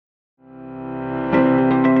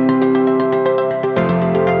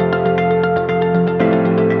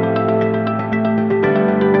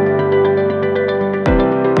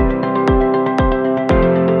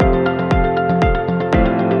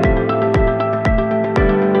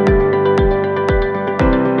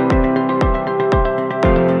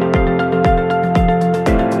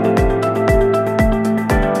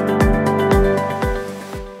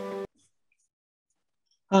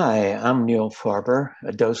Neil Farber,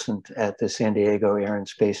 a docent at the San Diego Air and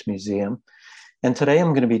Space Museum. And today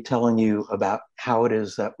I'm going to be telling you about how it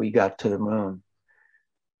is that we got to the moon.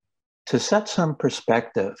 To set some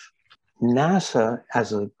perspective, NASA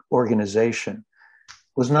as an organization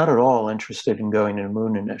was not at all interested in going to the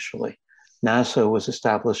moon initially. NASA was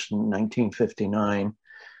established in 1959,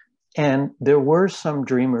 and there were some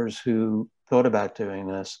dreamers who thought about doing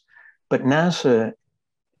this, but NASA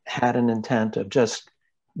had an intent of just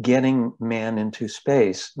getting man into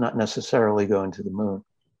space, not necessarily going to the moon.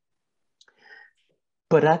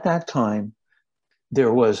 But at that time,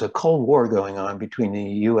 there was a Cold War going on between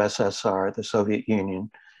the USSR, the Soviet Union,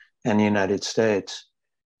 and the United States.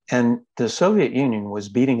 And the Soviet Union was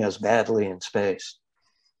beating us badly in space.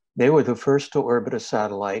 They were the first to orbit a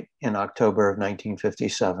satellite in October of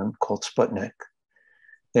 1957 called Sputnik.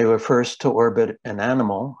 They were first to orbit an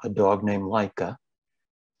animal, a dog named Laika.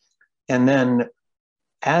 And then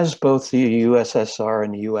as both the USSR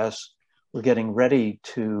and the US were getting ready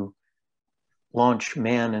to launch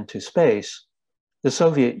man into space, the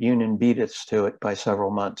Soviet Union beat us to it by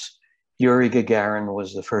several months. Yuri Gagarin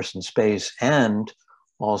was the first in space and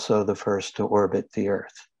also the first to orbit the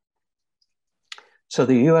Earth. So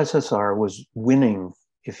the USSR was winning,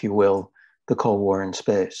 if you will, the Cold War in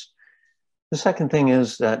space. The second thing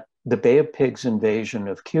is that the Bay of Pigs invasion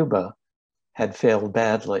of Cuba had failed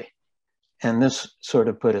badly. And this sort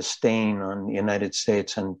of put a stain on the United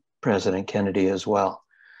States and President Kennedy as well.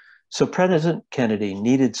 So President Kennedy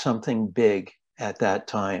needed something big at that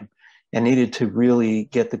time and needed to really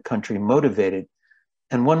get the country motivated.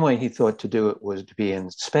 And one way he thought to do it was to be in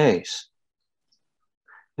space.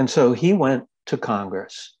 And so he went to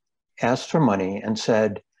Congress, asked for money, and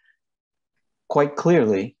said quite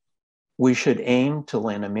clearly, we should aim to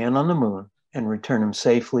land a man on the moon and return him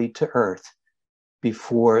safely to Earth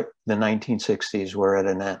before the 1960s were at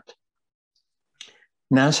an end.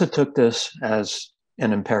 NASA took this as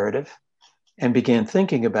an imperative and began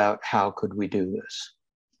thinking about how could we do this.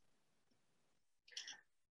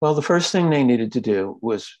 Well, the first thing they needed to do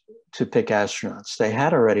was to pick astronauts. They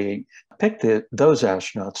had already picked those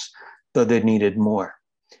astronauts, though they needed more.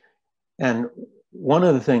 And one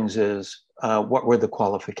of the things is, what were the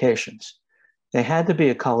qualifications? They had to be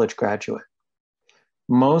a college graduate.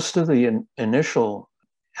 Most of the initial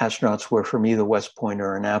astronauts were from either West Point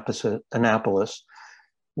or Annapolis.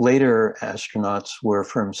 Later astronauts were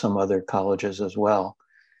from some other colleges as well.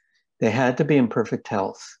 They had to be in perfect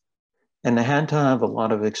health. And they had to have a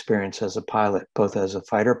lot of experience as a pilot, both as a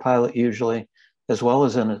fighter pilot usually, as well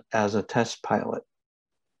as a test pilot.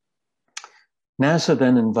 NASA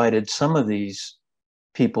then invited some of these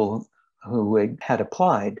people who had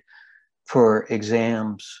applied for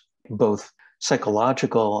exams, both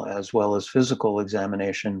psychological as well as physical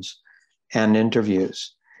examinations and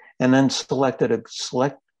interviews, and then selected a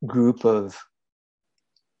select group of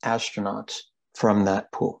astronauts from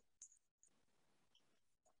that pool.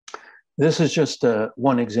 This is just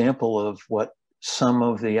one example of what some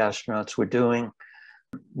of the astronauts were doing.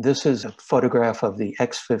 This is a photograph of the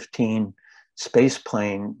X-15 space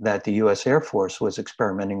plane that the US Air Force was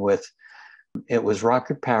experimenting with. It was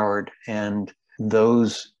rocket powered, and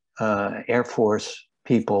those Air Force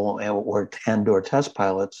people or test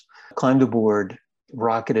pilots climbed aboard,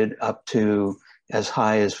 rocketed up to as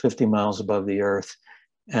high as 50 miles above the Earth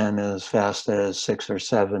and as fast as 6 or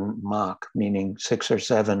 7 Mach, meaning 6 or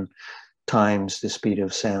 7 times the speed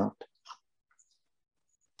of sound.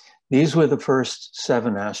 These were the first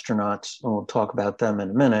 7 astronauts, and we'll talk about them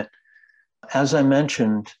in a minute. As I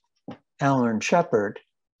mentioned, Alan Shepard,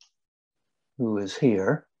 who is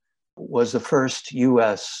here, was the first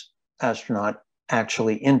US astronaut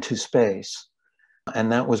actually into space.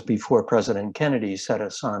 And that was before President Kennedy set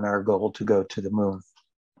us on our goal to go to the moon.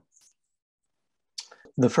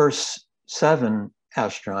 The first 7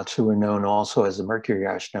 astronauts, who were known also as the Mercury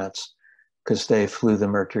astronauts, because they flew the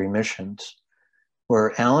Mercury missions,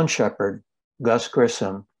 were Alan Shepard, Gus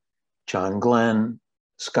Grissom, John Glenn,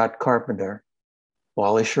 Scott Carpenter,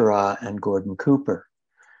 Wally Schirra, and Gordon Cooper.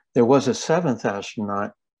 There was a 7th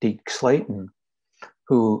astronaut, Deke Slayton,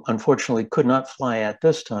 who unfortunately could not fly at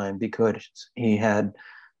this time because he had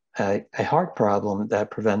a heart problem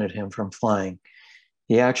that prevented him from flying.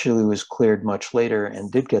 He actually was cleared much later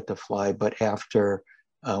and did get to fly, but after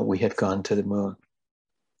we had gone to the moon.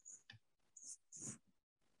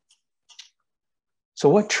 So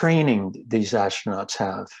what training did these astronauts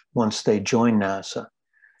have once they joined NASA?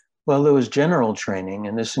 Well, there was general training,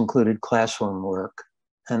 and this included classroom work.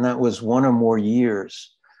 And that was 1 or more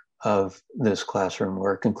years of this classroom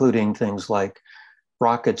work, including things like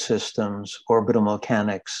rocket systems, orbital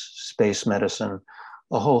mechanics, space medicine,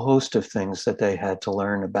 a whole host of things that they had to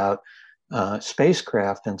learn about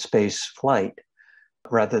spacecraft and space flight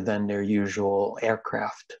rather than their usual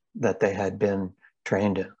aircraft that they had been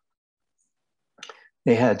trained in.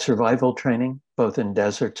 They had survival training, both in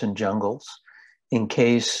deserts and jungles, in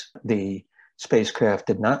case the spacecraft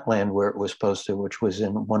did not land where it was supposed to, which was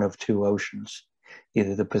in one of two oceans,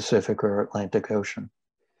 either the Pacific or Atlantic Ocean.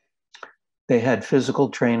 They had physical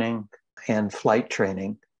training and flight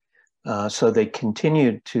training, so they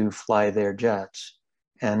continued to fly their jets,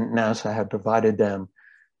 and NASA had provided them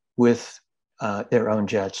with their own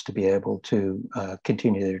jets to be able to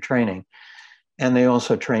continue their training. And they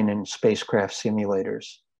also train in spacecraft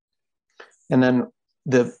simulators. And then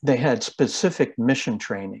they had specific mission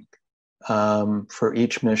training for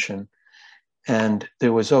each mission. And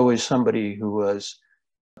there was always somebody who was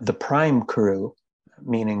the prime crew,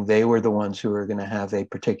 meaning they were the ones who were going to have a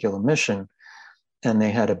particular mission. And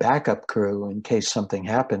they had a backup crew in case something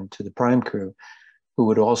happened to the prime crew who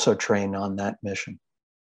would also train on that mission.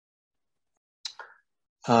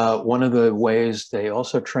 One of the ways they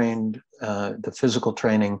also trained, the physical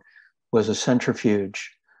training, was a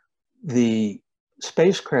centrifuge. The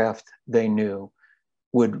spacecraft, they knew,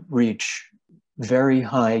 would reach very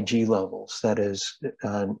high G levels, that is,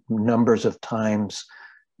 numbers of times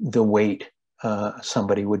the weight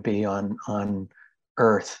somebody would be on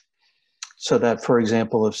Earth. So that, for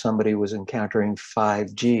example, if somebody was encountering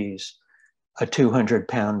 5 Gs, a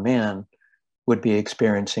 200-pound man would be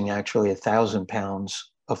experiencing actually 1,000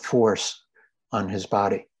 pounds of force on his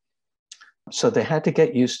body. So they had to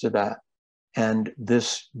get used to that. And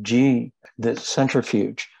this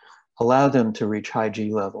centrifuge allowed them to reach high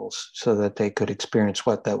G levels so that they could experience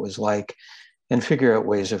what that was like and figure out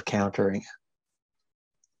ways of countering it.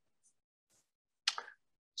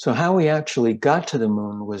 So how we actually got to the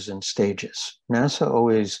moon was in stages. NASA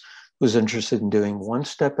always was interested in doing one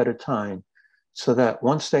step at a time so that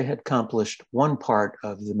once they had accomplished one part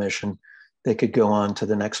of the mission, they could go on to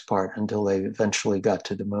the next part until they eventually got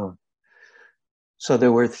to the moon. So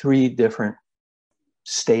there were 3 different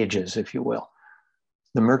stages, if you will.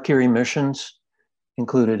 The Mercury missions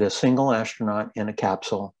included a single astronaut in a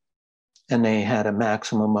capsule, and they had a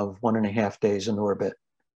maximum of 1.5 days in orbit.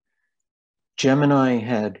 Gemini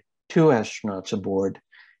had 2 astronauts aboard,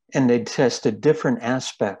 and they tested different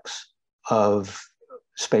aspects of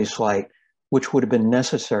spaceflight, which would have been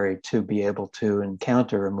necessary to be able to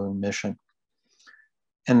encounter a moon mission.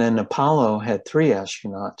 And then Apollo had 3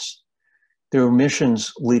 astronauts. There were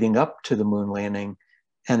missions leading up to the moon landing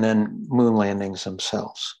and then moon landings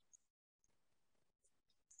themselves.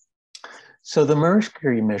 So the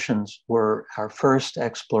Mercury missions were our first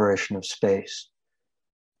exploration of space.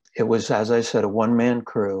 It was, as I said, a one-man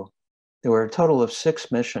crew. There were a total of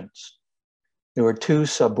 6 missions. There were 2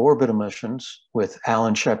 suborbital missions with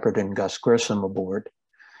Alan Shepard and Gus Grissom aboard,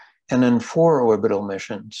 and then 4 orbital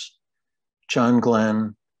missions. John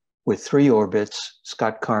Glenn with 3 orbits,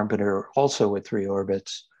 Scott Carpenter also with 3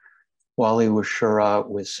 orbits, Wally Schirra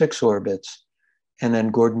with 6 orbits, and then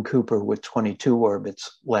Gordon Cooper with 22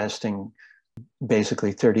 orbits, lasting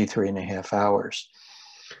basically 33.5 hours.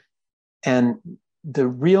 And the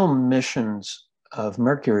real missions of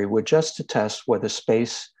Mercury were just to test whether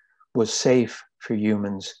space was safe for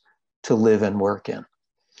humans to live and work in.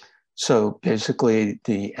 So basically,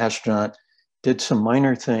 the astronaut did some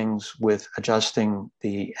minor things with adjusting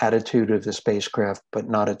the attitude of the spacecraft, but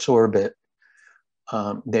not its orbit.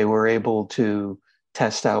 They were able to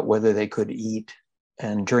test out whether they could eat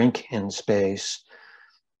and drink in space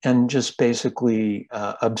and just basically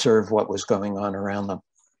observe what was going on around them.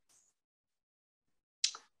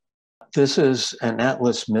 This is an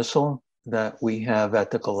Atlas missile that we have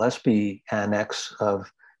at the Gillespie Annex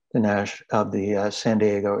of the San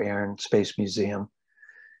Diego Air and Space Museum.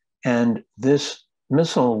 And this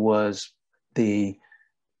missile was the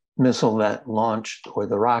missile that launched, or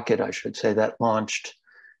the rocket, I should say, that launched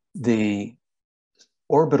the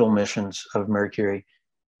orbital missions of Mercury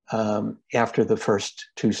after the first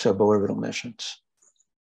 2 suborbital missions.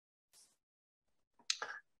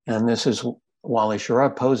 And this is Wally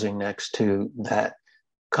Schirra posing next to that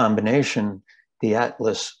combination, the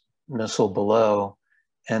Atlas missile below,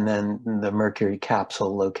 and then the Mercury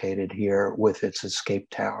capsule located here with its escape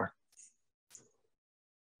tower.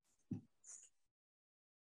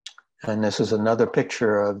 And this is another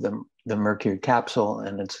picture of the Mercury capsule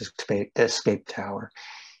and its escape tower.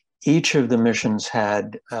 Each of the missions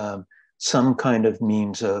had some kind of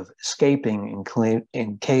means of escaping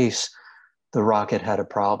in case the rocket had a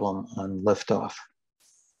problem on liftoff.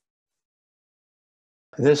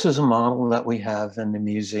 This is a model that we have in the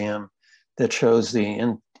museum that shows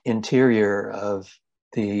the interior of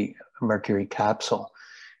the Mercury capsule.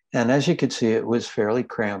 And as you could see, it was fairly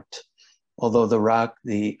cramped, although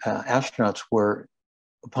the astronauts were,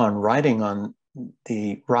 upon riding on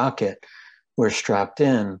the rocket, were strapped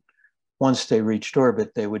in. Once they reached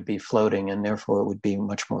orbit, they would be floating, and therefore it would be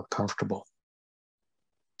much more comfortable.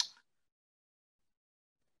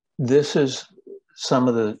 This is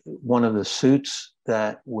one of the suits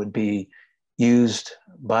that would be used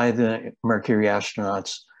by the Mercury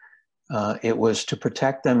astronauts. It was to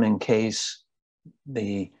protect them in case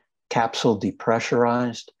the capsule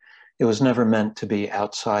depressurized. It was never meant to be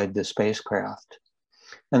outside the spacecraft.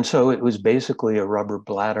 And so it was basically a rubber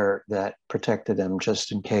bladder that protected them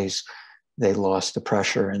just in case they lost the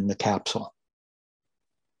pressure in the capsule.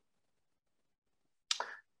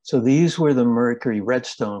 So these were the Mercury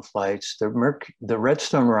Redstone flights. The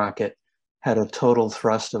Redstone rocket had a total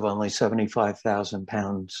thrust of only 75,000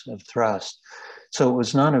 pounds of thrust. So it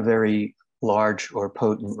was not a very large or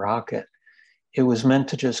potent rocket. It was meant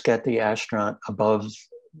to just get the astronaut above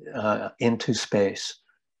into space.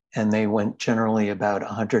 And they went generally about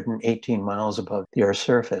 118 miles above the Earth's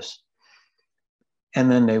surface. And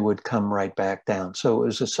then they would come right back down. So it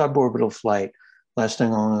was a suborbital flight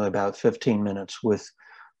lasting only about 15 minutes with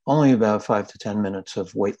only about 5 to 10 minutes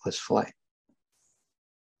of weightless flight.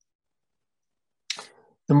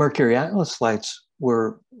 The Mercury Atlas flights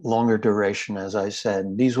were longer duration, as I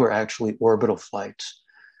said. These were actually orbital flights,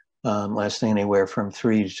 lasting anywhere from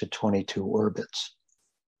 3 to 22 orbits.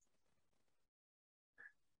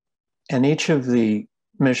 And each of the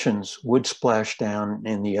missions would splash down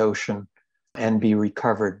in the ocean and be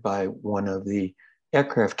recovered by one of the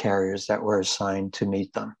aircraft carriers that were assigned to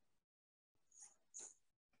meet them.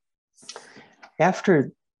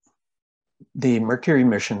 After the Mercury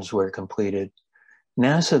missions were completed,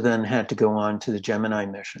 NASA then had to go on to the Gemini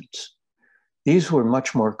missions. These were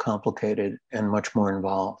much more complicated and much more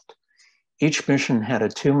involved. Each mission had a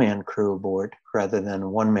 2-man crew aboard rather than a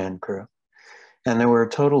 1-man crew. And there were a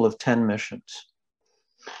total of 10 missions.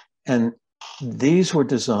 And these were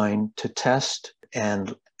designed to test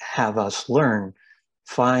and have us learn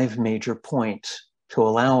 5 major points to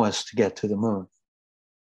allow us to get to the moon.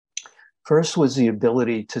 First was the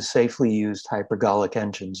ability to safely use hypergolic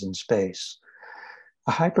engines in space.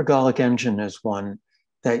 A hypergolic engine is one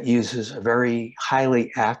that uses a very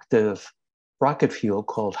highly active rocket fuel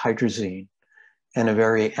called hydrazine and a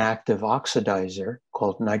very active oxidizer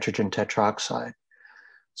called nitrogen tetroxide,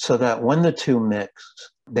 so that when the two mix,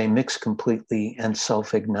 they mix completely and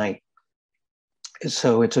self-ignite.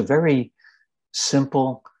 So it's a very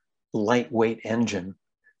simple, lightweight engine,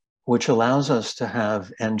 which allows us to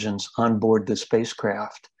have engines on board the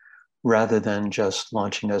spacecraft rather than just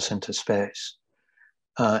launching us into space.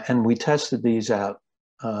 And we tested these out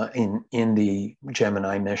in the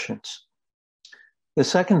Gemini missions. The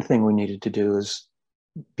second thing we needed to do is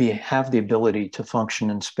have the ability to function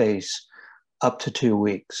in space up to 2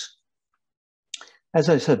 weeks. As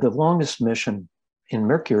I said, the longest mission in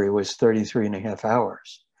Mercury was 33.5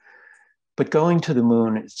 hours. But going to the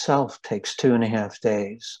moon itself takes 2.5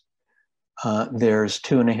 days. There's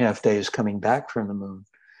 2.5 days coming back from the moon,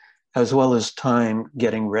 as well as time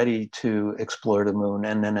getting ready to explore the moon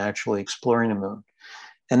and then actually exploring the moon.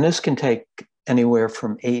 And this can take anywhere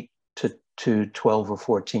from 8 to 12 or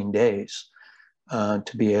 14 days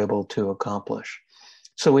to be able to accomplish.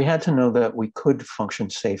 So we had to know that we could function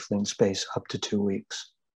safely in space up to 2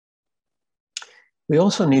 weeks. We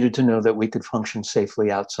also needed to know that we could function safely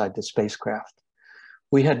outside the spacecraft.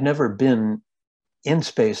 We had never been in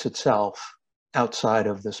space itself outside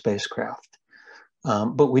of the spacecraft,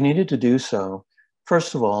 but we needed to do so,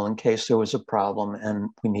 first of all, in case there was a problem and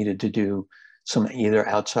we needed to do some either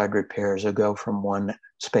outside repairs or go from one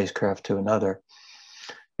spacecraft to another.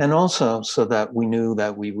 And also so that we knew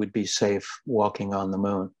that we would be safe walking on the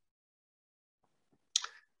moon.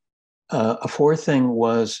 A fourth thing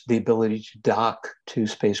was the ability to dock 2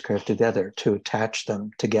 spacecraft together, to attach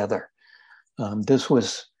them together. This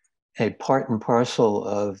was a part and parcel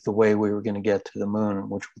of the way we were going to get to the moon,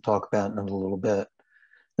 which we'll talk about in a little bit.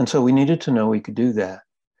 And so we needed to know we could do that.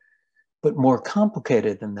 But more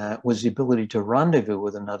complicated than that was the ability to rendezvous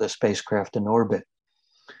with another spacecraft in orbit.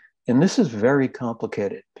 And this is very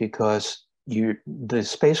complicated because the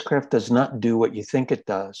spacecraft does not do what you think it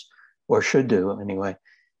does, or should do anyway,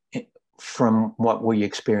 from what we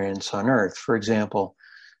experience on Earth. For example,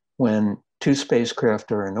 when 2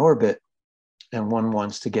 spacecraft are in orbit and one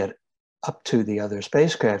wants to get up to the other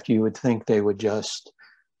spacecraft, you would think they would just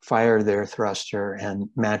fire their thruster and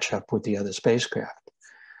match up with the other spacecraft.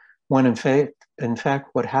 When in fact,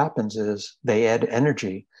 what happens is they add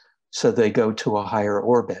energy, so they go to a higher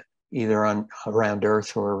orbit. either around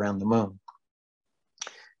Earth or around the moon.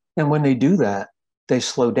 And when they do that, they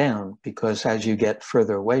slow down because as you get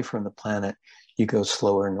further away from the planet, you go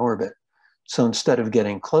slower in orbit. So instead of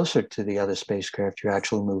getting closer to the other spacecraft, you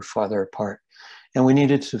actually move farther apart. And we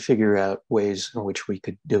needed to figure out ways in which we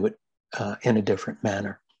could do it in a different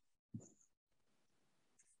manner.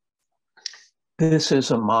 This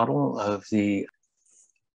is a model of the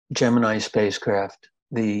Gemini spacecraft.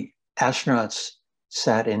 The astronauts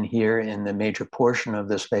sat in here in the major portion of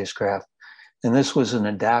the spacecraft. And this was an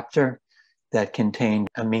adapter that contained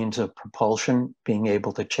a means of propulsion, being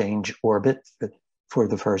able to change orbit for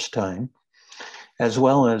the first time, as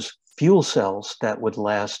well as fuel cells that would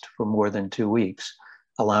last for more than 2 weeks,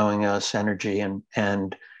 allowing us energy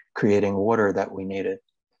and creating water that we needed.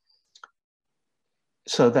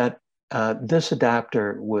 So that this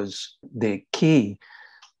adapter was the key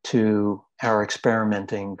to our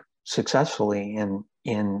experimenting successfully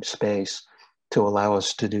in space to allow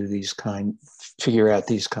us to do figure out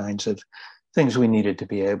these kinds of things we needed to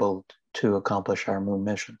be able to accomplish our moon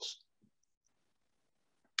missions.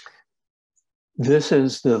 This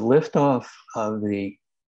is the liftoff of the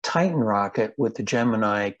Titan rocket with the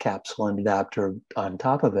Gemini capsule and adapter on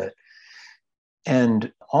top of it.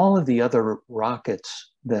 And all of the other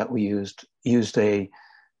rockets that we used a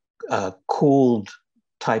cooled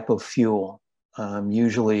type of fuel,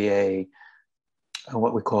 usually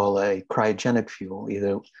what we call a cryogenic fuel,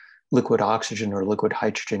 either liquid oxygen or liquid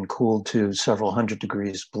hydrogen cooled to several hundred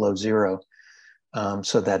degrees below zero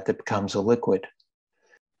so that it becomes a liquid.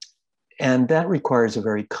 And that requires a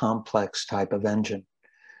very complex type of engine.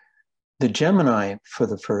 The Gemini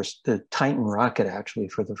the Titan rocket actually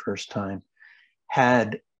for the first time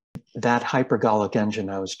had that hypergolic engine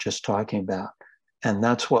I was just talking about. And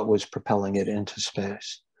that's what was propelling it into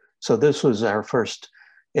space. So this was our first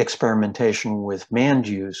experimentation with manned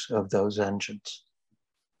use of those engines.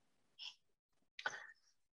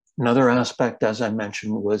 Another aspect, as I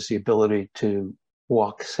mentioned, was the ability to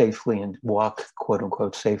walk safely and walk, quote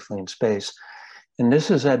unquote, safely in space. And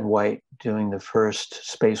this is Ed White doing the first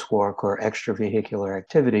spacewalk or extravehicular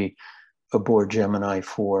activity aboard Gemini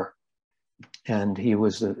 4. And he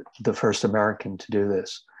was the first American to do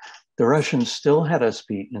this. The Russians still had us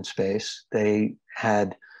beat in space. They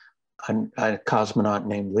had a cosmonaut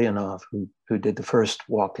named Leonov who did the first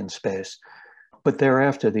walk in space. But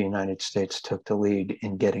thereafter, the United States took the lead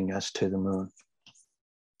in getting us to the moon.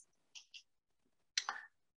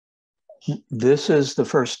 This is the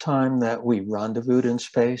first time that we rendezvoused in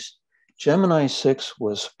space. Gemini 6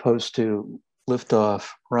 was supposed to lift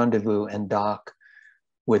off, rendezvous, and dock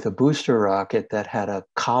with a booster rocket that had a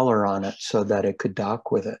collar on it so that it could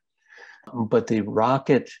dock with it. But the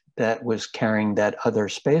rocket that was carrying that other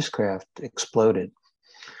spacecraft exploded.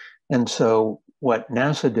 And so what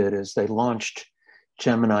NASA did is they launched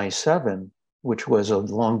Gemini 7, which was a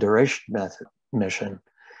long duration mission,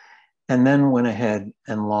 and then went ahead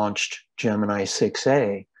and launched Gemini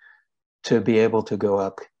 6A to be able to go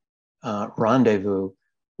up rendezvous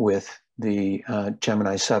with the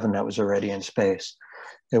Gemini 7 that was already in space.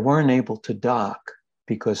 They weren't able to dock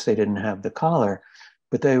because they didn't have the collar,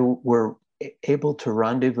 but they were able to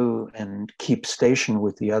rendezvous and keep station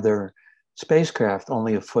with the other spacecraft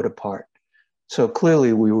only a foot apart. So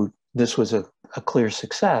clearly this was a clear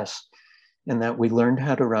success in that we learned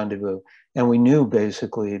how to rendezvous, and we knew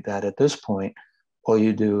basically that at this point, all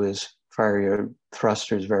you do is fire your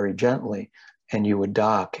thrusters very gently and you would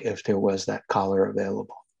dock if there was that collar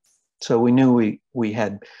available. So we knew we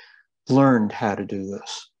had learned how to do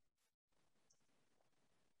this.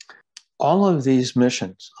 All of these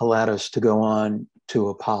missions allowed us to go on to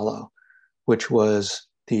Apollo, which was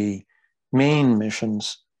the main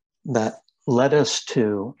missions that led us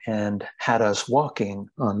to and had us walking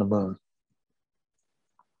on the moon.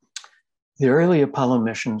 The early Apollo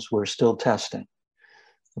missions were still testing.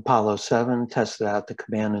 Apollo 7 tested out the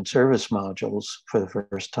command and service modules for the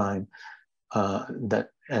first time,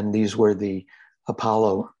 and these were the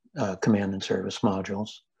Apollo command and service modules.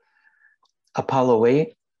 Apollo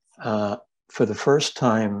 8, for the first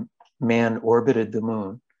time, man orbited the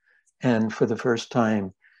moon, and for the first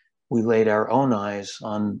time, we laid our own eyes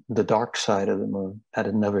on the dark side of the moon. That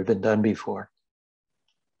had never been done before.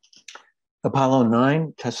 Apollo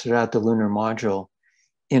 9 tested out the lunar module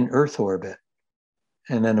in Earth orbit.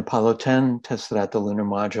 And then Apollo 10 tested out the lunar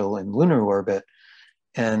module in lunar orbit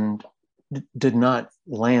and did not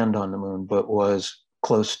land on the moon, but was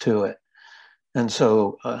close to it. And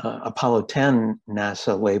so Apollo 10,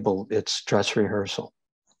 NASA labeled its dress rehearsal.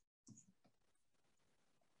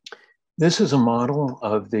 This is a model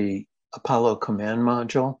of the Apollo command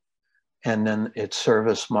module. and then its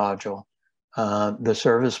service module. The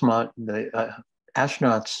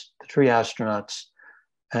astronauts, the three astronauts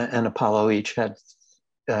and Apollo each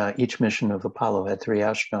mission of Apollo had three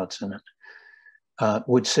astronauts in it,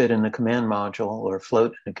 would sit in the command module or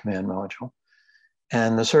float in the command module.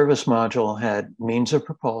 And the service module had means of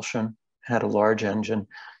propulsion, had a large engine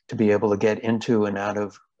to be able to get into and out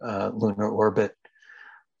of lunar orbit.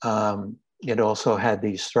 It also had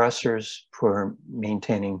these thrusters for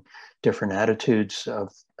maintaining different attitudes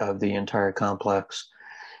of the entire complex,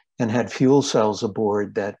 and had fuel cells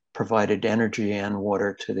aboard that provided energy and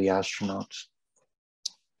water to the astronauts.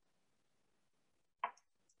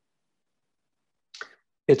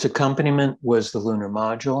 Its accompaniment was the lunar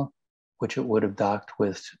module, which it would have docked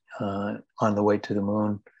with on the way to the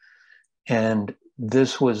moon. And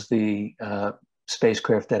this was the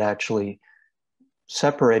spacecraft that actually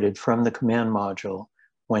separated from the command module,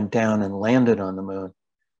 went down and landed on the moon.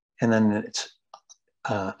 And then its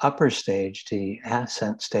upper stage, the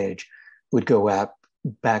ascent stage, would go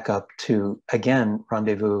back up to, again,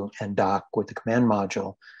 rendezvous and dock with the command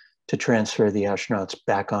module to transfer the astronauts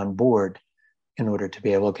back on board in order to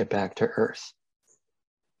be able to get back to Earth.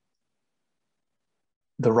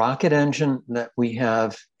 The rocket engine that we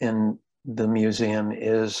have in the museum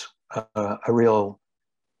is a real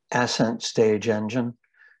ascent stage engine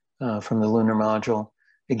from the lunar module.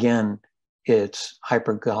 Again, it's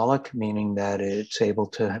hypergolic, meaning that it's able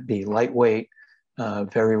to be lightweight,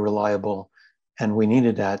 very reliable, and we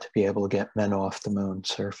needed that to be able to get men off the moon's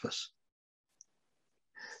surface.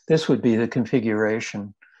 This would be the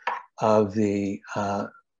configuration of the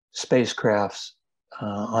spacecrafts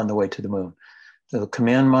on the way to the moon. The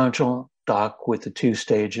command module docked with the two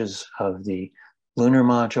stages of the lunar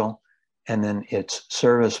module, and then its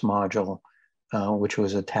service module, which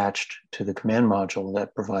was attached to the command module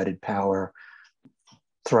that provided power,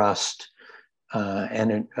 thrust,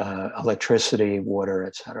 and electricity, water,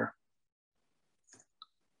 etc.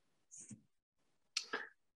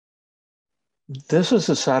 This is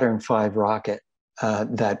the Saturn V rocket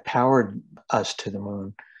that powered us to the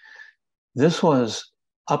moon. This was,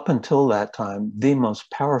 up until that time, the most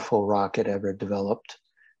powerful rocket ever developed,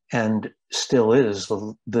 and still is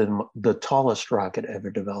the tallest rocket ever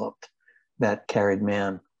developed that carried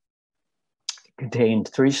man. It contained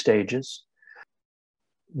three stages.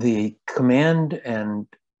 The command and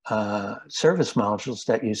service modules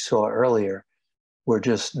that you saw earlier were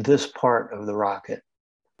just this part of the rocket.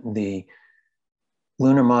 The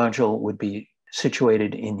lunar module would be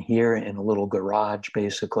situated in here in a little garage,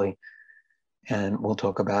 basically, and we'll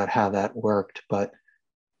talk about how that worked. But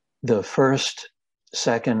the first,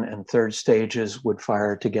 second, and third stages would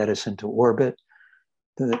fire to get us into orbit,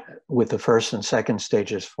 with the first and second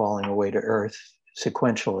stages falling away to Earth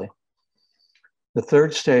sequentially. The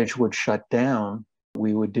third stage would shut down.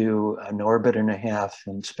 We would do an orbit and a half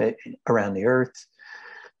in space around the Earth.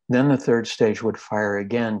 Then the third stage would fire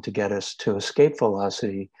again to get us to escape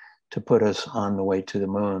velocity to put us on the way to the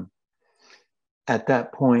moon. At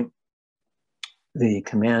that point, the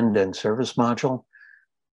command and service module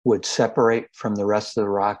would separate from the rest of the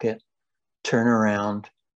rocket, turn around,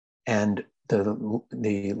 and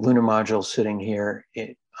the lunar module sitting here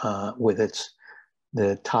with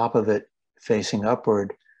the top of it facing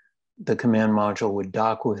upward, the command module would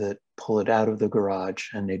dock with it, pull it out of the garage,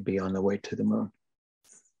 and they'd be on the way to the moon.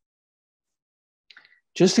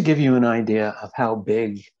 Just to give you an idea of how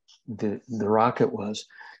big the rocket was,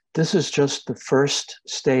 this is just the first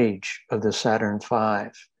stage of the Saturn V.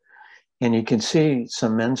 And you can see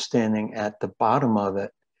some men standing at the bottom of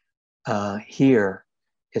it here.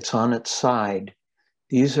 It's on its side.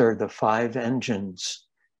 These are the 5 engines.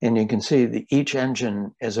 And you can see that each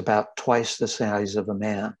engine is about twice the size of a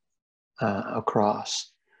man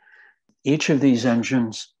across. Each of these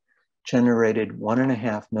engines generated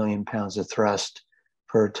 1.5 million pounds of thrust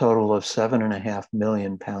for a total of 7.5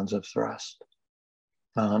 million pounds of thrust.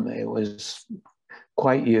 It was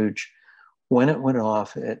quite huge. When it went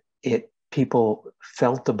off, people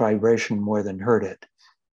felt the vibration more than heard it.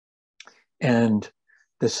 And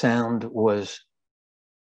the sound was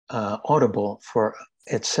audible for,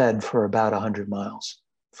 it said, for about 100 miles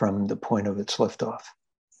from the point of its liftoff.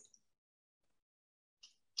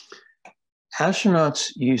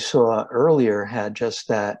 Astronauts you saw earlier had just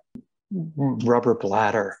that rubber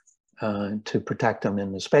bladder to protect them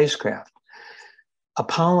in the spacecraft.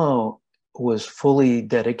 Apollo was fully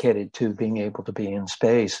dedicated to being able to be in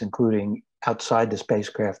space, including outside the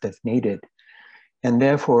spacecraft if needed. And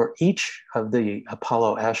therefore, each of the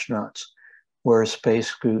Apollo astronauts were a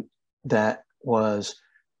spacesuit that was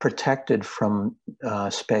protected from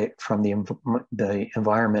the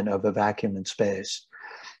environment of a vacuum in space.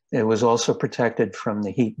 It was also protected from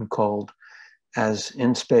the heat and cold, as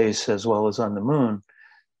in space as well as on the moon,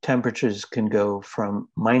 temperatures can go from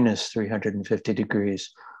minus 350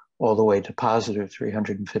 degrees all the way to positive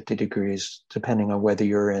 350 degrees, depending on whether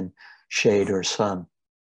you're in shade or sun.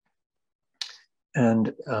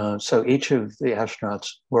 And so each of the astronauts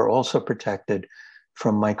were also protected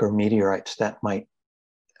from micrometeorites that might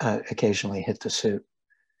occasionally hit the suit.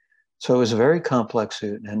 So it was a very complex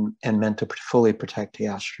suit and meant to fully protect the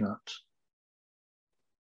astronauts.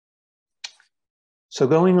 So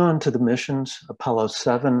going on to the missions, Apollo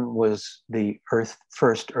 7 was the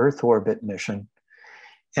first Earth orbit mission.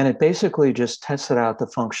 And it basically just tested out the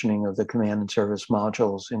functioning of the command and service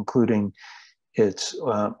modules, including its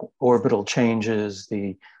orbital changes,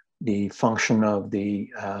 the function of the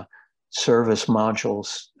service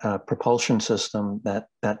modules, propulsion system, that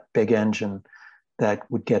big engine that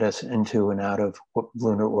would get us into and out of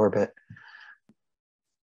lunar orbit.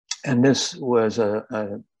 And this was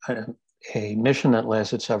a mission that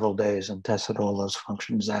lasted several days and tested all those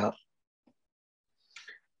functions out.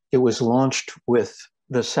 It was launched with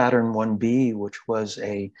the Saturn 1B, which was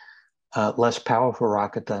a less powerful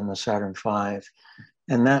rocket than the Saturn V.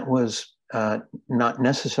 And that was not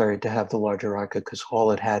necessary to have the larger rocket because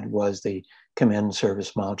all it had was the command and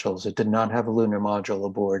service modules. It did not have a lunar module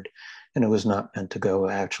aboard, and it was not meant to go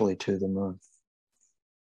actually to the moon.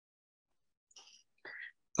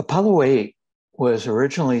 Apollo 8 was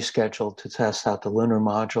originally scheduled to test out the lunar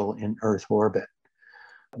module in Earth orbit.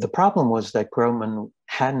 The problem was that Grumman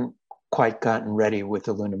hadn't quite gotten ready with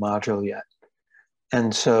the lunar module yet.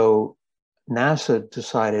 And so NASA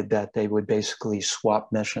decided that they would basically swap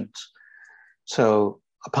missions. So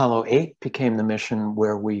Apollo 8 became the mission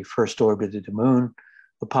where we first orbited the moon.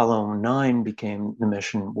 Apollo 9 became the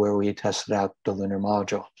mission where we tested out the lunar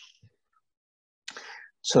module.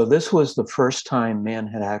 So this was the first time man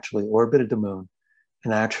had actually orbited the moon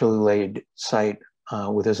and actually laid sight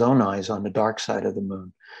with his own eyes on the dark side of the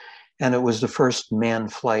moon. And it was the first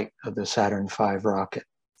manned flight of the Saturn V rocket.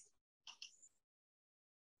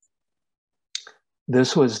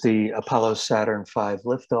 This was the Apollo Saturn V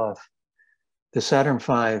liftoff. The Saturn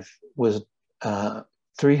V was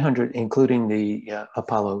 300, including the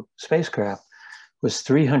Apollo spacecraft, was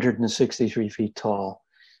 363 feet tall.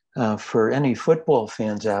 For any football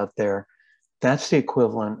fans out there, that's the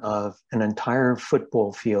equivalent of an entire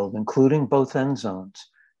football field, including both end zones,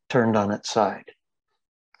 turned on its side.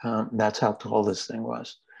 That's how tall this thing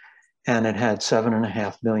was. And it had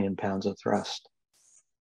 7.5 million pounds of thrust.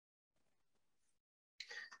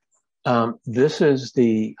 This is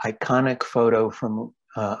the iconic photo from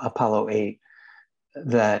Apollo 8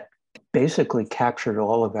 that basically captured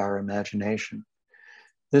all of our imagination.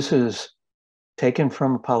 This is taken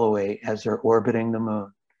from Apollo 8 as they're orbiting the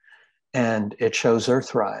moon, and it shows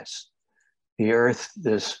Earthrise. The Earth,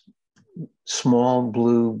 this small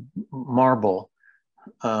blue marble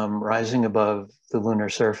rising above the lunar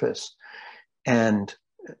surface. And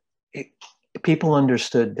people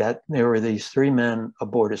understood that there were these three men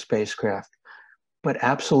aboard a spacecraft, but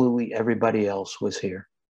absolutely everybody else was here.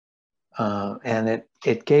 And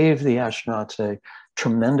it gave the astronauts a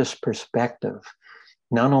tremendous perspective,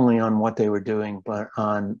 not only on what they were doing, but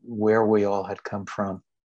on where we all had come from.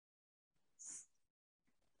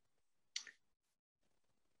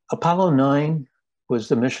 Apollo 9 was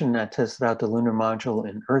the mission that tested out the lunar module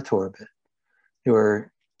in Earth orbit. There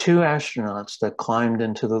were 2 astronauts that climbed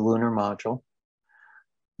into the lunar module.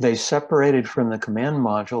 They separated from the command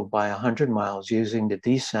module by 100 miles using the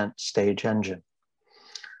descent stage engine.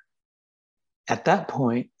 At that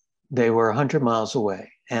point, they were 100 miles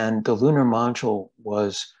away, and the lunar module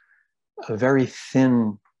was a very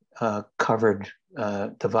thin covered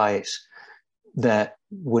device that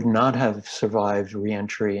would not have survived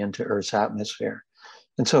re-entry into Earth's atmosphere.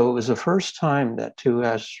 And so it was the first time that 2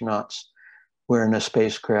 astronauts were in a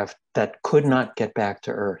spacecraft that could not get back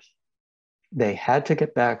to Earth. They had to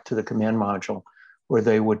get back to the command module or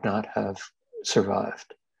they would not have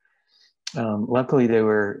survived. Luckily, they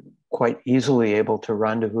were quite easily able to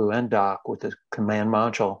rendezvous and dock with the command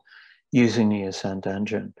module using the ascent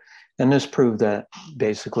engine. And this proved that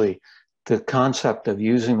basically the concept of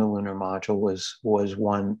using the lunar module was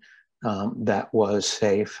one that was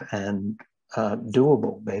safe and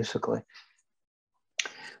doable, basically.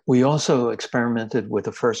 We also experimented with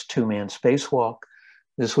the first 2-man spacewalk.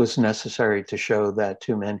 This was necessary to show that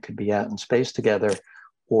 2 men could be out in space together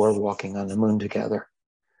or walking on the moon together.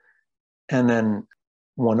 And then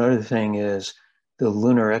one other thing is the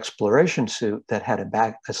lunar exploration suit that had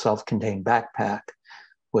a self-contained backpack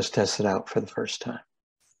was tested out for the first time.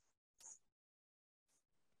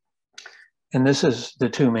 And this is the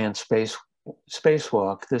two-man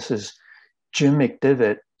spacewalk. This is Jim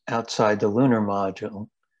McDivitt outside the lunar module,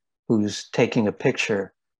 who's taking a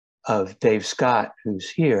picture of Dave Scott, who's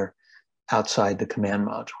here outside the command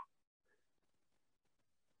module.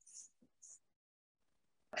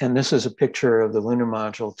 And this is a picture of the lunar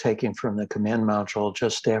module taken from the command module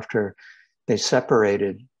just after they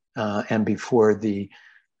separated and before the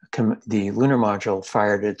lunar module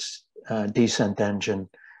fired its descent engine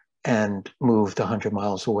and moved 100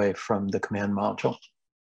 miles away from the command module.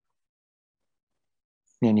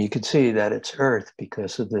 And you can see that it's Earth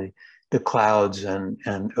because of the clouds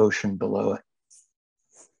and ocean below it.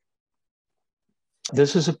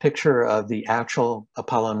 This is a picture of the actual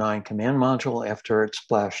Apollo 9 command module after it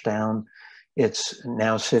splashed down. It's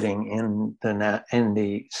now sitting in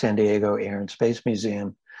the San Diego Air and Space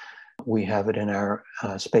Museum. We have it in our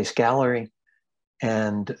space gallery,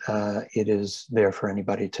 and it is there for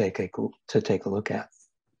anybody to take a look at.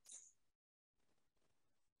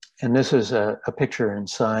 And this is a picture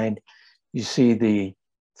inside. You see the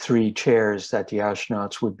 3 chairs that the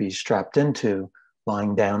astronauts would be strapped into,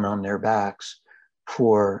 lying down on their backs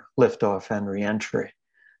for liftoff and reentry.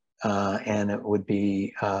 And it would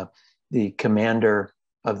be the commander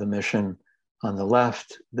of the mission on the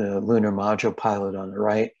left, the lunar module pilot on the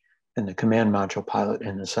right, and the command module pilot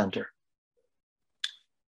in the center.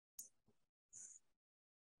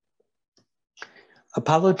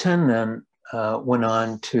 Apollo 10 then went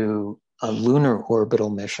on to a lunar orbital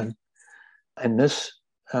mission. And this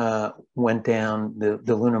went down,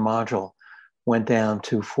 the lunar module went down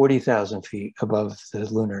to 40,000 feet above the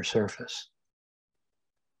lunar surface.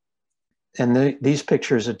 And these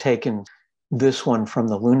pictures are taken, this one from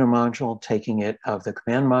the lunar module, taking it of the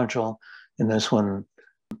command module, and this one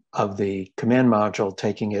of the command module,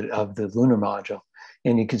 taking it of the lunar module.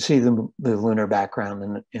 And you can see the lunar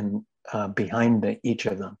background behind each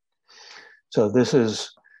of them. So this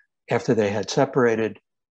is after they had separated,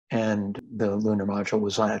 and the lunar module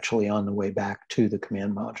was actually on the way back to the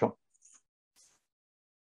command module.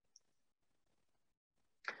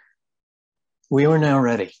 We were now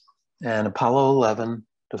ready, and Apollo 11,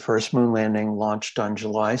 the first moon landing, launched on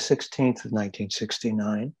July 16th of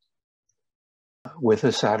 1969 with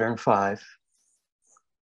a Saturn V.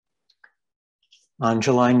 On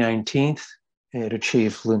July 19th, it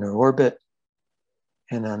achieved lunar orbit,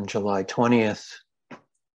 and on July 20th,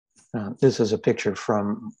 this is a picture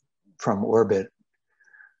from orbit.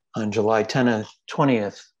 On July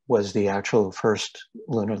 20th was the actual first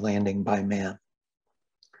lunar landing by man.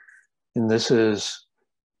 And this is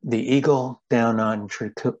the Eagle down on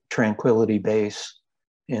Tranquility Base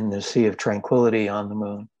in the Sea of Tranquility on the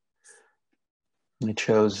moon. It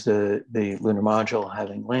shows the lunar module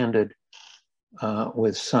having landed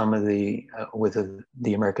with some of the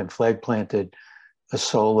American flag planted, a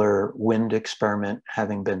solar wind experiment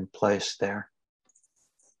having been placed there.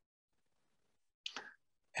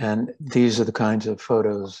 And these are the kinds of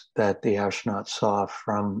photos that the astronauts saw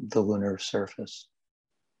from the lunar surface.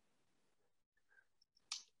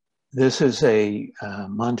 This is a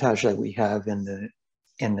montage that we have in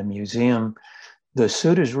the museum. The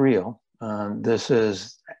suit is real. This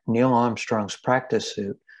is Neil Armstrong's practice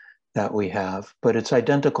suit that we have, but it's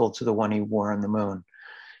identical to the one he wore on the moon.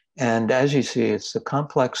 And as you see, it's the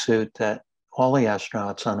complex suit that all the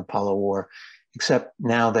astronauts on Apollo wore, except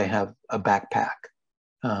now they have a backpack,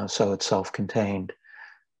 so it's self-contained.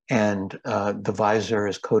 And the visor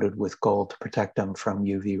is coated with gold to protect them from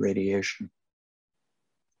UV radiation.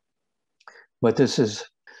 But this is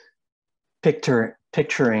picturing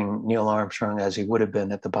Neil Armstrong as he would have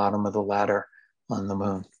been at the bottom of the ladder on the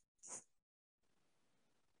moon.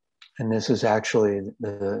 And this is actually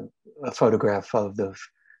a photograph of the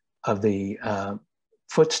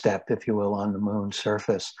footstep, if you will, on the moon's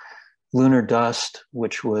surface. Lunar dust,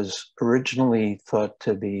 which was originally thought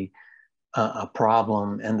to be a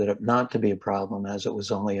problem, ended up not to be a problem, as it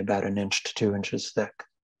was only about 1 inch to 2 inches thick.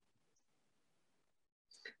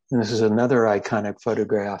 And this is another iconic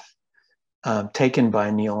photograph taken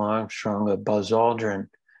by Neil Armstrong of Buzz Aldrin,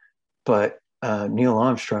 but Neil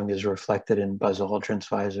Armstrong is reflected in Buzz Aldrin's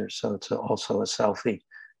visor, so it's also a selfie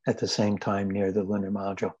at the same time near the lunar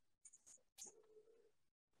module.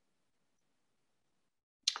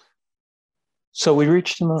 So we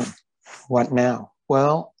reached the moon. What now?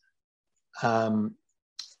 Well,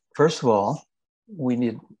 first of all, we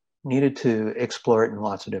needed to explore it in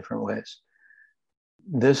lots of different ways.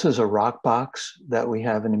 This is a rock box that we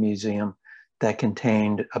have in the museum that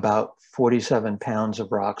contained about 47 pounds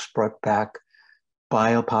of rocks brought back by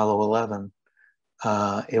Apollo 11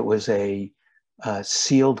 It was a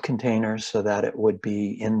sealed container so that it would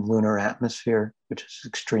be in lunar atmosphere, which is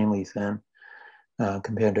extremely thin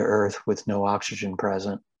compared to Earth with no oxygen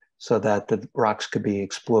present, so that the rocks could be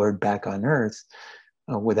explored back on Earth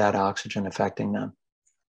without oxygen affecting them.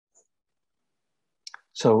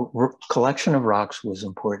 So collection of rocks was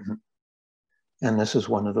important. And this is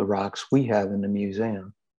one of the rocks we have in the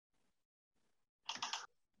museum.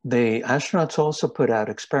 The astronauts also put out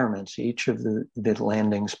experiments. Each of the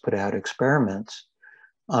landings put out experiments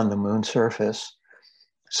on the moon surface,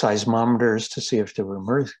 seismometers to see if there were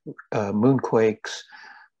moonquakes,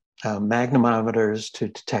 magnemometers to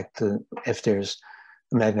detect if there's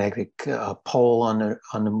a magnetic pole on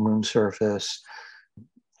the moon surface,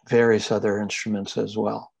 various other instruments as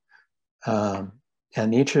well.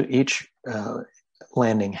 And each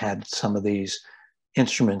landing had some of these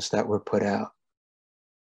instruments that were put out.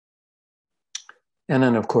 And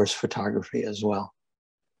then, of course, photography as well.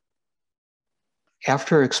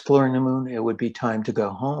 After exploring the moon, it would be time to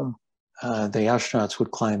go home. The astronauts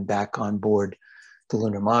would climb back on board the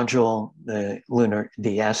lunar module.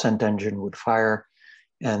 The ascent engine would fire,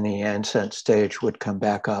 and the ascent stage would come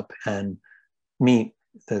back up and meet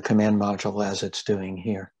the command module as it's doing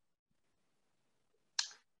here.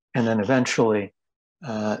 And then eventually,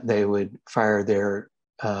 they would fire their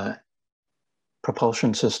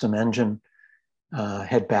propulsion system engine,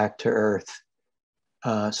 head back to Earth,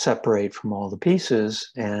 separate from all the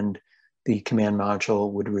pieces, and the command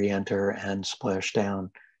module would re-enter and splash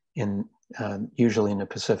down in usually in the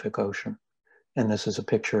Pacific Ocean. And this is a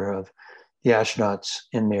picture of the astronauts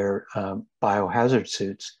in their biohazard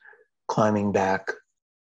suits climbing back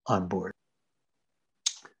on board.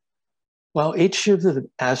 Well, each of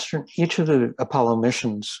the Apollo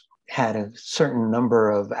missions had a certain number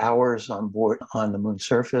of hours on board on the moon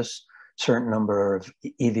surface, certain number of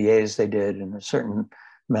EVAs they did, and a certain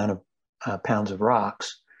amount of pounds of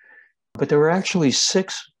rocks. But there were actually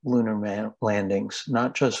 6 lunar landings,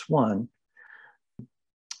 not just one.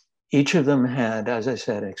 Each of them had, as I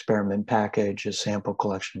said, an experiment package, a sample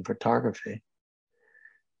collection photography.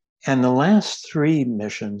 And the last 3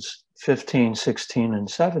 missions, 15, 16, and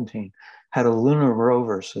 17, had a lunar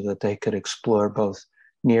rover so that they could explore both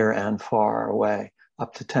near and far away,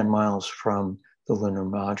 up to 10 miles from the lunar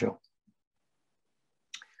module.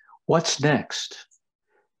 What's next?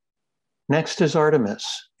 Next is Artemis,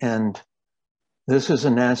 and this is a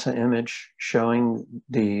NASA image showing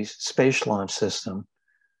the Space Launch System,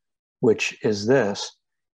 which is this.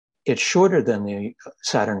 It's shorter than the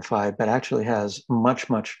Saturn V, but actually has much,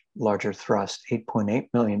 much larger thrust, 8.8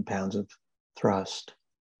 million pounds of thrust.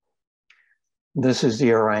 This is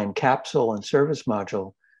the Orion capsule and service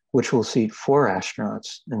module, which will seat 4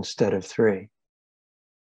 astronauts instead of 3.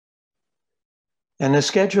 And the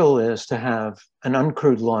schedule is to have an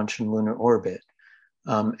uncrewed launch in lunar orbit.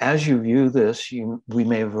 As you view this, we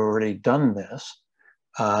may have already done this.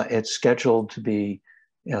 It's scheduled to be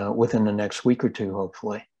within the next week or 2,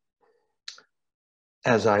 hopefully,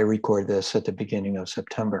 as I record this at the beginning of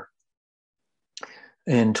September.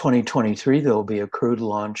 In 2023, there will be a crewed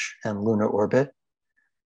launch and lunar orbit.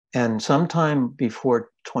 And sometime before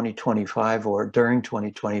 2025 or during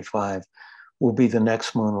 2025 will be the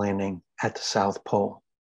next moon landing at the South Pole.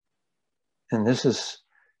 And this is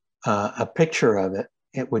a picture of it.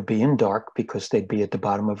 It would be in dark because they'd be at the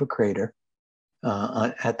bottom of a crater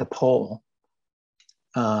at the pole.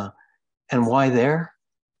 And why there?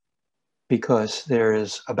 Because there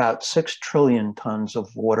is about 6 trillion tons of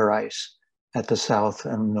water ice at the South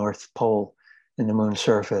and North Pole in the moon's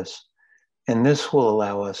surface. And this will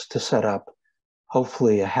allow us to set up,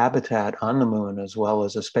 hopefully, a habitat on the moon as well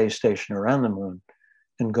as a space station around the moon,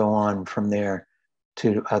 and go on from there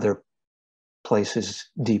to other places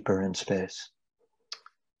deeper in space.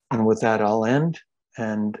 And with that, I'll end,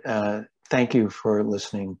 and thank you for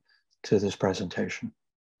listening to this presentation.